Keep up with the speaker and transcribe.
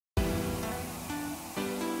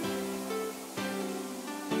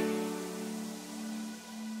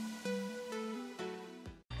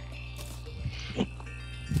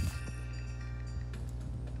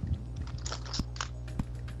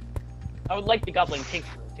I would like the Goblin King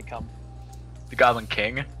to come. The Goblin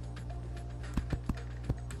King?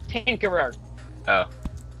 Tinkerer. Oh.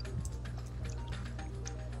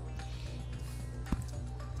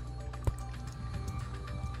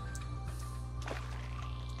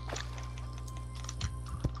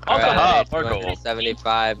 Also, Alright, more gold.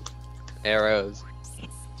 75 arrows.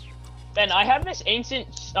 Ben, I have this ancient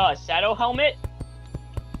Shadow helmet.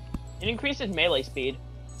 It increases melee speed.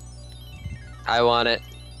 I want it.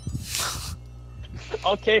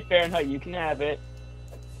 Okay, Fahrenheit, you can have it.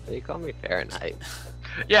 Why do you call me Fahrenheit?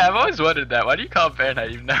 Yeah, I've always wondered that. Why do you call him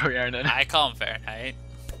Fahrenheit even though we aren't in? I call him Fahrenheit.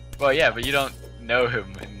 Well, yeah, but you don't know him.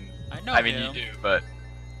 And I know I mean, him. you do, but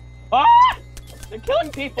Ah! They're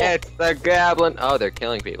killing people! It's the goblin. Oh, they're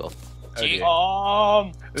killing people. oh Do you-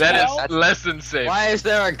 dear. That is well, less than safe. Why is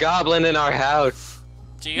there a goblin in our house?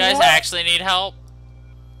 Do you guys What? actually need help?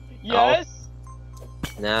 yes!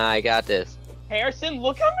 Nah, I got this. Harrison,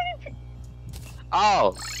 look how many people.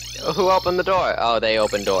 Oh, who opened the door? Oh, they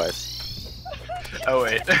opened doors. Oh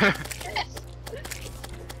wait.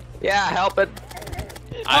 Yeah, help it.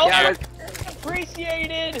 I'm got here. it.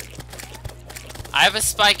 Appreciated! I have a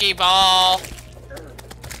spiky ball.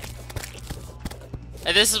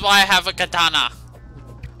 And this is why I have a katana.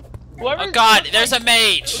 Whoever's Oh god, there's a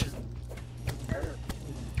mage.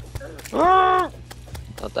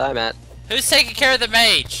 Don't die, Matt. Who's taking care of the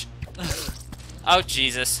mage? Oh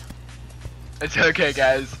Jesus. It's okay,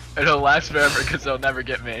 guys. It'll last forever because they'll never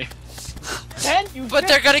get me. Ben, you But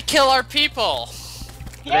they're gonna kill our people.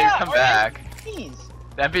 yeah, come or back. NPCs.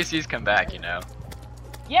 The NPCs come back, you know.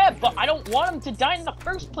 Yeah, but I don't want them to die in the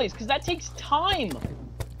first place because that takes time.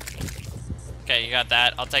 Okay, you got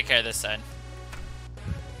that. I'll take care of this side.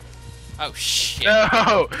 Oh shit.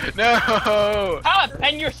 No! No! Ah,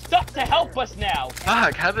 Ben, you're stuck to help us now.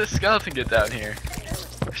 Fuck, how did the skeleton get down here?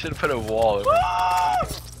 I should have put a wall over. Ah!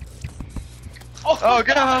 Oh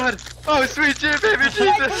god! Oh sweet baby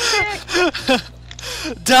Jesus!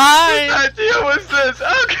 Die! Whose idea was this?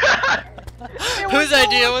 Oh god! Whose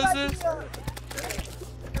idea was this?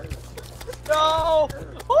 No!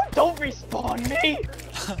 Oh, don't respawn me!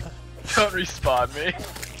 Don't respawn me.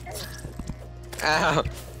 Ow.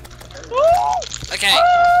 Oh, Okay.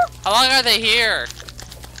 How long are they here?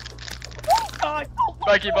 God. Oh,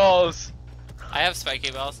 Spiky balls. I have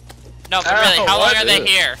spiky balls. No, but Ow, really, how long what? are they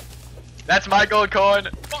here? That's my gold coin.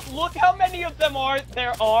 But look how many of them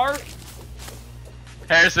there are.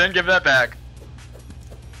 Harrison, give that back.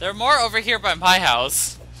 There are more over here by my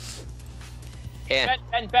house. Yeah.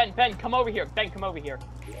 Ben, come over here. Ben, come over here.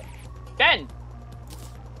 Ben!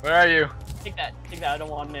 Where are you? Take that, I don't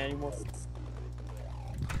want it anymore.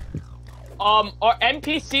 Our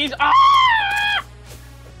NPCs. Ah!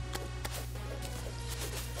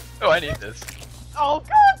 Oh, I need this. Oh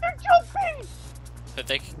god, they're jumping! But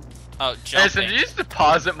they. Oh, Harrison, jumping. did you just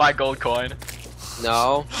deposit my gold coin?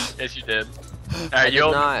 No, Yes, you did. I Alright, did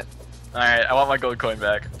you'll. not. Alright, I want my gold coin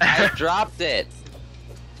back. I dropped it.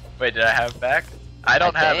 Wait, did I have it back? I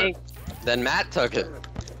don't have it. think. Then Matt took it.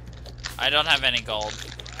 I don't have any gold.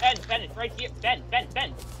 Ben, it's right here. Ben.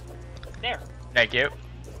 There. Thank you.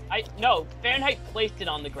 No, Fahrenheit placed it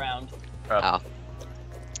on the ground. Oh.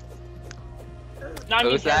 No, I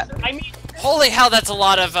mean, Who's that? I mean, Holy hell, that's a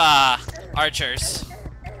lot of archers.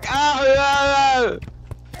 Oh,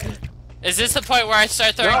 Is this the point where I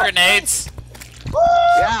start throwing No. grenades?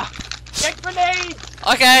 yeah. get grenades!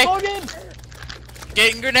 Okay, Logan!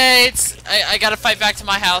 getting grenades. I gotta fight back to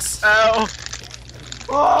my house. Ow!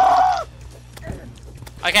 Ah!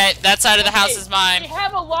 Okay, that side of the house Okay, is mine. We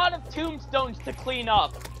have a lot of tombstones to clean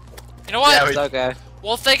up. You know what? Yeah, It's okay.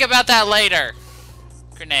 We'll think about that later.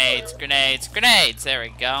 Grenades. There we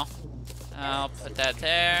go. I'll put that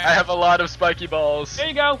there. I have a lot of spiky balls. There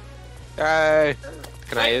you go. Hey.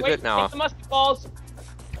 Can I use Wait, it? No. Take the musket balls.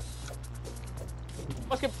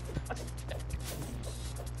 Musket.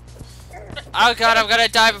 Oh god, I'm gonna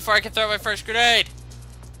die before I can throw my first grenade.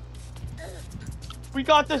 We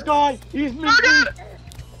got this guy. He's me. Oh, God.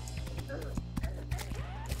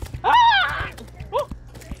 Ah! Oh.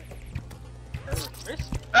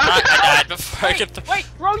 I died before I could. Wait,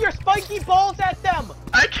 throw your spiky balls at them.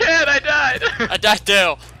 I can't, I died! I died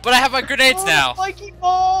too, but I have my grenades Throw now. Spiky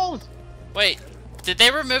balls. Wait, did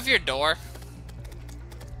they remove your door?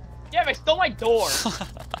 Yeah, they stole my door. Who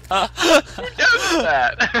does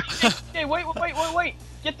that? Hey, wait.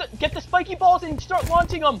 Get the spiky balls and start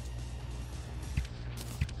launching them.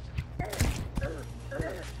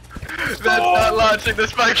 That's not launching the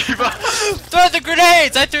spiky ball. Throw the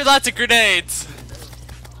grenades! I threw lots of grenades.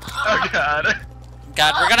 Oh god.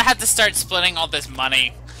 God, we're gonna have to start splitting all this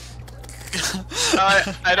money.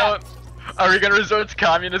 I don't. Are we gonna resort to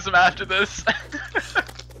communism after this?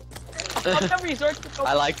 I'm gonna resort to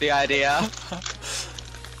I like the idea.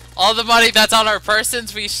 All the money that's on our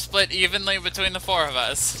persons, we split evenly between the 4 of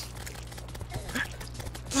us.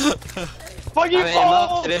 fucking I mean,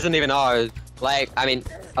 most of it isn't even ours. Like, I mean,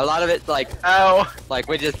 a lot of it, like, Ow. like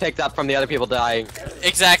we just picked up from the other people dying.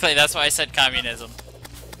 Exactly, that's why I said communism.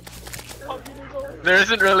 There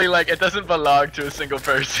isn't really, like, it doesn't belong to a single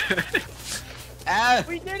person. Ah!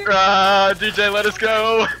 We did it! DJ, let us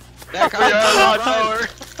go! There We comes are a the lawnmower!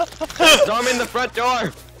 storm in the front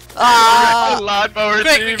door! Ah! Lawnmower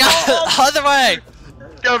Quick, team! we got other way!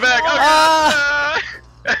 Go back! Oh, Ah!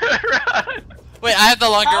 God. Run! Wait, I have the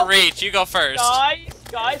longer Help. reach. You go first.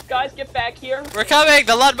 Guys, get back here. We're coming.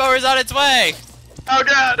 The lawnmower's on its way. Oh,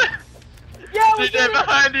 God! Yeah, we DJ did it!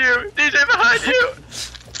 behind you! DJ behind you!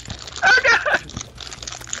 Oh, God!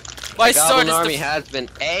 My The sword Goblin is army has been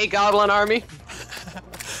a Goblin army.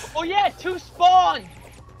 Oh yeah, 2 spawn!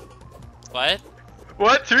 What?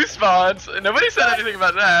 What? 2 spawns? Nobody said anything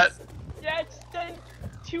about that. Yeah, it's then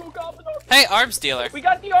 2 goblin army. Hey, arms dealer. We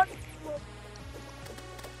got the army.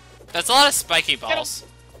 That's a lot of spiky balls.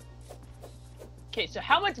 Okay, so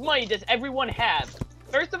how much money does everyone have?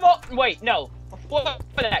 First of all, wait, no. Before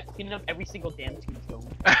that, clean up every single damn tombstone.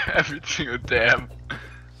 Every single damn.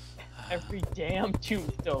 Every damn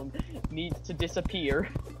tombstone needs to disappear.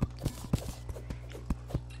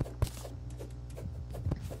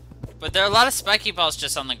 But there are a lot of spiky balls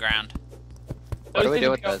just on the ground. What do Those we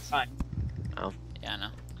do with disappear this? all the time. Yeah, I know.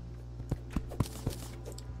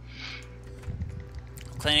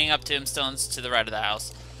 Cleaning up tombstones to the right of the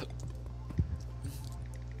house.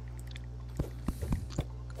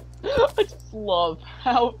 I just love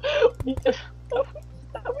how that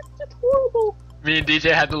was just horrible. Me and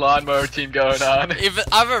DJ had the lawnmower team going on. Even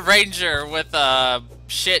I'm a ranger with a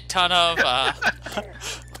shit ton of.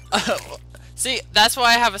 See, that's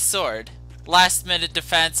why I have a sword. Last minute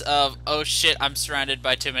defense of, oh shit, I'm surrounded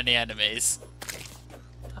by too many enemies.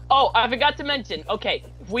 Oh, I forgot to mention. Okay,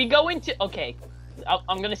 if we go into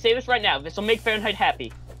I'm gonna say this right now. This will make Fahrenheit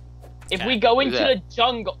happy. If Okay. we go Who's into that? the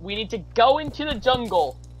jungle, we need to go into the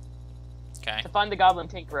jungle Okay. to find the Goblin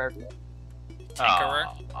Tinkerer. Tinkerer.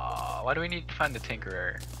 Why do we need to find the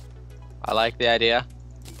Tinkerer? I like the idea.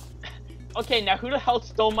 Okay, now who the hell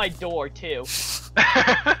stole my door too?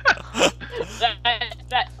 That's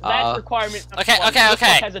requirement. number Okay, one. okay, Who the fuck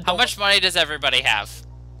okay. has a How door? much money does everybody have?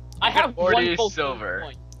 I have 40 one gold silver.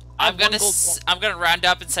 coin. I have one gold coin. I'm gonna round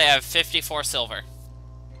up and say I have 54 silver.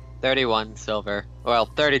 31 silver. Well,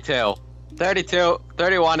 32. 32,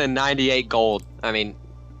 31, and 98 gold. I mean,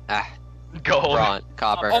 Gold. bronze,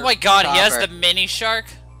 copper. Oh my god, he has Copper. the mini shark?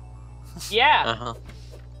 Yeah. Uh-huh.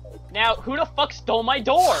 Now, who the fuck stole my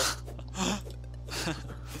door?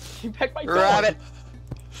 You picked my door. Rabbit.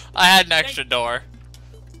 I had an extra door.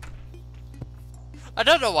 I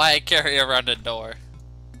don't know why I carry around a door.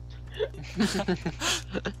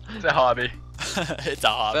 It's a hobby. It's a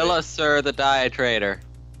hobby. Phyllis, sir, the die trader.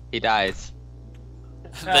 He dies.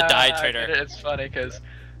 The die I trader. get it. It's funny because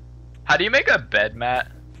how do you make a bed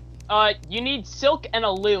mat? You need silk and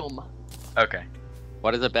a loom. Okay.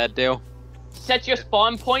 What does a bed do? Set your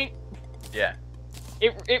spawn point. Yeah.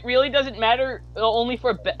 It really doesn't matter. Only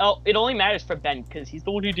for it only matters for Ben because he's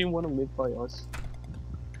the one who didn't want to live by us.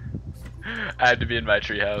 I had to be in my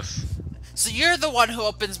treehouse. So you're the one who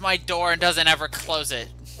opens my door and doesn't ever close it.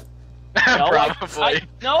 No, Probably.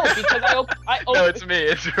 no, because I opened. No, it's me.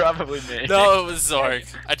 It's probably me. No, it was Zorg.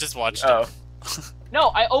 I just watched Oh. it. No,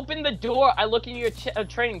 I open the door. I look in your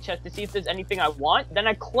training chest to see if there's anything I want. Then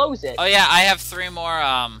I close it. Oh yeah, I have 3 more,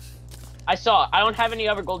 I saw. I don't have any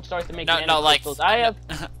other gold stars to make. No, mana no, like, crystals. I have.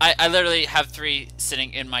 I literally have 3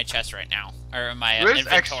 sitting in my chest right now. Or in my Where's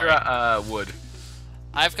inventory. extra wood?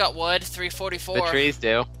 I've got wood, 344. The trees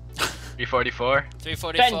do. 344.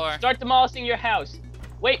 344. Ben, start demolishing your house.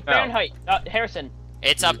 Wait, Oh. Fahrenheit. Harrison.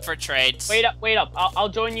 It's up for trades. Wait up. I'll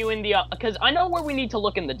join you in the because I know where we need to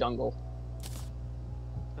look in the jungle.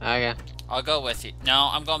 Okay. I'll go with you. No,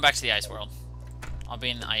 I'm going back to the ice world. I'll be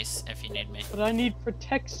in the ice if you need me. But I need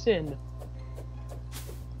protection.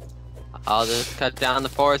 I'll just cut down the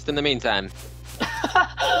forest in the meantime.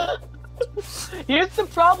 Here's the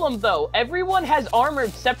problem, though. Everyone has armor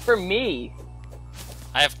except for me.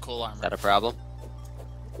 I have cool Is armor. that a problem?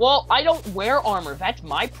 Well, I don't wear armor. That's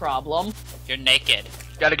my problem. You're naked.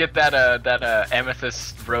 Gotta get that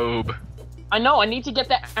amethyst robe. I know. I need to get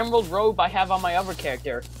that emerald robe I have on my other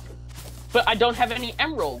character. But I don't have any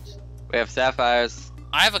emeralds. We have sapphires.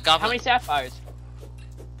 I have a How goblin. many sapphires?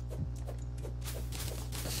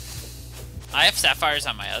 I have sapphires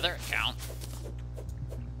on my other account.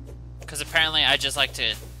 Because apparently I just like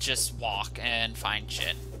to just walk and find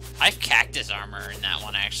shit. I have cactus armor in that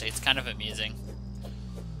one, actually. It's kind of amusing.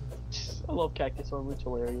 I love cactus armor, it's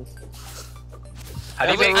hilarious. How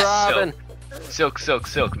do you Hey, make Robin.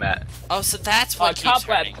 silk, Matt? Oh, so that's what keeps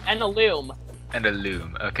Cobweb hurting. and a loom. And a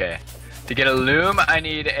loom, okay. To get a loom, I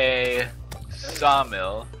need a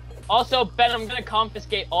sawmill. Also, Ben, I'm gonna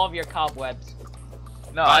confiscate all of your cobwebs.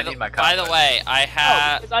 No, I need my By cobweb. the way, I Oh,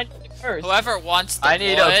 have... because I need it first. Whoever wants the I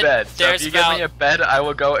need wood, a bed, so if there's you about... give me a bed, I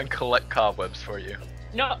will go and collect cobwebs for you.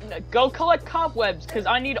 No, go collect cobwebs, because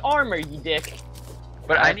I need armor, you dick.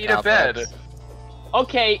 But I need a bed. Cobwebs.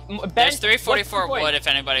 Okay, Ben. There's what's 344 the point? wood if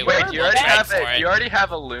anybody Wait, wants you to already trade have for it. You already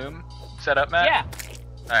have a loom set up, Matt? Yeah.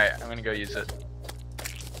 Alright, I'm gonna go use it.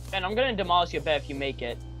 Ben, I'm gonna demolish your bed if you make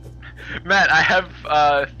it. Matt, I have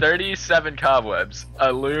 37 cobwebs.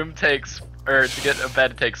 A loom takes, or to get a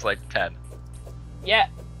bed takes like 10. Yeah,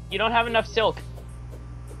 you don't have enough silk.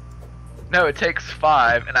 No, it takes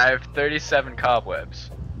 5, and I have 37 cobwebs.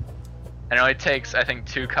 And it only takes, I think,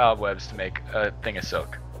 2 cobwebs to make a thing of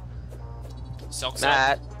silk. Silk.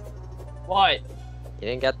 Matt, What? you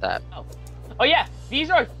didn't get that. Oh yeah, these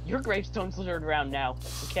are your gravestones littered around now.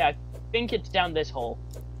 Okay, I think it's down this hole.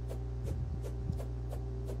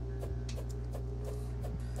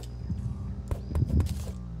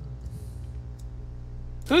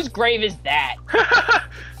 Whose grave is that?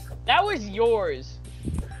 That was yours.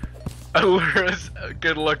 Allura's a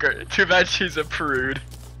good looker. Too bad she's a prude.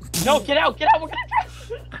 No, get out, we're gonna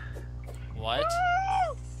try. What?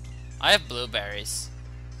 I have blueberries.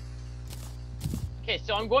 Okay,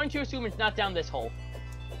 so I'm going to assume it's not down this hole.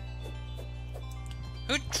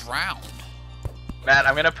 Who drowned? Matt,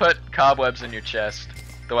 I'm gonna put cobwebs in your chest.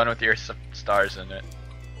 The one with your stars in it.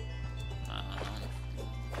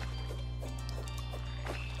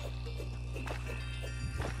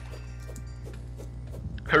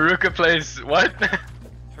 Haruka plays what?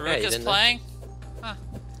 Haruka's didn't playing? Huh.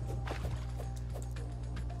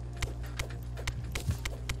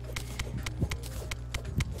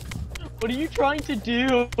 What are you trying to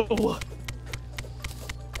do?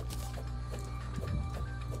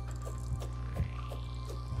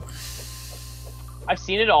 I've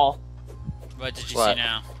seen it all. What did you What? see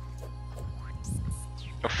now?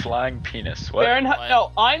 A flying penis. What? Fahrenheit. What?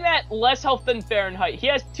 No, I'm at less health than Fahrenheit. He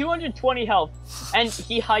has 220 health, and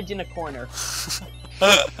he hides in a corner.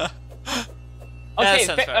 Okay, sounds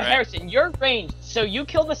about right. Harrison, you're ranged, so you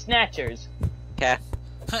kill the snatchers. Okay.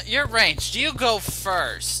 You're ranged. You go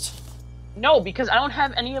first. No, because I don't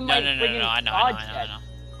have any of No, my no, no, friggin' no. I know, dodge I know, I know, yet. I know.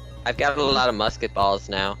 I've got a lot of musket balls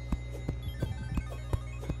now.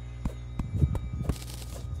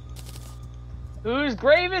 Whose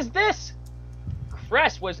grave is this?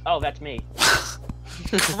 Cress was. Oh, that's me.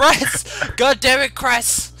 Cress! God damn it,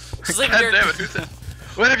 Cress! Sleep God your... damn it, who said?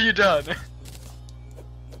 What have you done?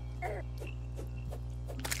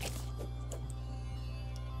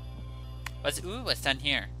 What's done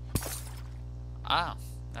here? Oh,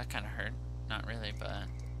 that kind of hurt. Not really, but...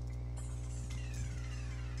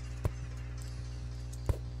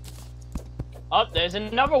 Oh, there's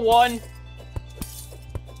another one.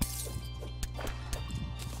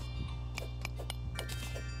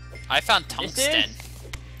 I found This tungsten. is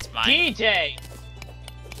It's mine. DJ.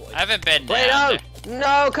 I haven't been Wait, down no!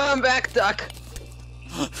 No, come back, duck!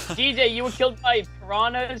 there. DJ, you were killed by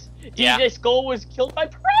piranhas. Yeah. DJ Skull was killed by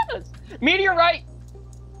piranhas. Meteorite.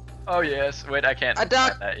 Oh yes. Wait, I can't A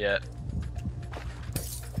duck. find that yet.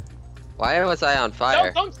 Why was I on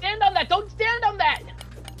fire? Don't stand on that. Don't stand on that.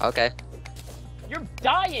 Okay. You're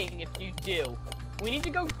dying if you do. We need to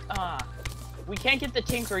go. We can't get the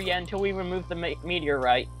Tinker yet until we remove the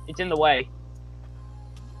meteorite. It's in the way.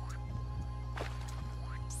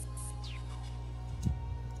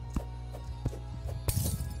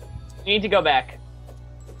 We need to go back.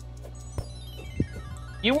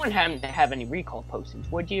 You wouldn't have any recall potions,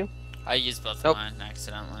 would you? I used both Nope. of mine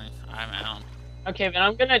accidentally. I'm out. Okay,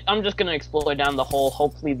 then I'm just gonna explore down the hole.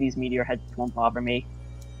 Hopefully these meteor heads won't bother me.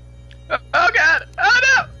 Oh god! Oh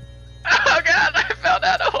no! Oh god! I fell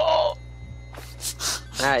down a hole.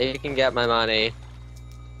 Alright, you can get my money.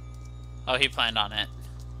 Oh, he planned on it.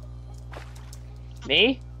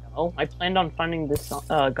 Me? No, I planned on finding this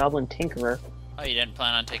goblin tinkerer. Oh, you didn't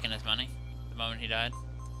plan on taking his money the moment he died?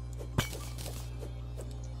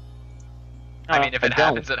 I mean, if I it don't.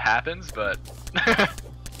 happens, it happens. But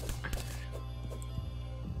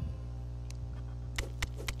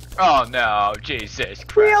oh no, Jesus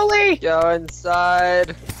Christ! Really? Go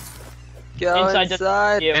inside. Go Inside doesn't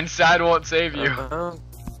inside. you. Inside won't save you. I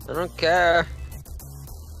don't care.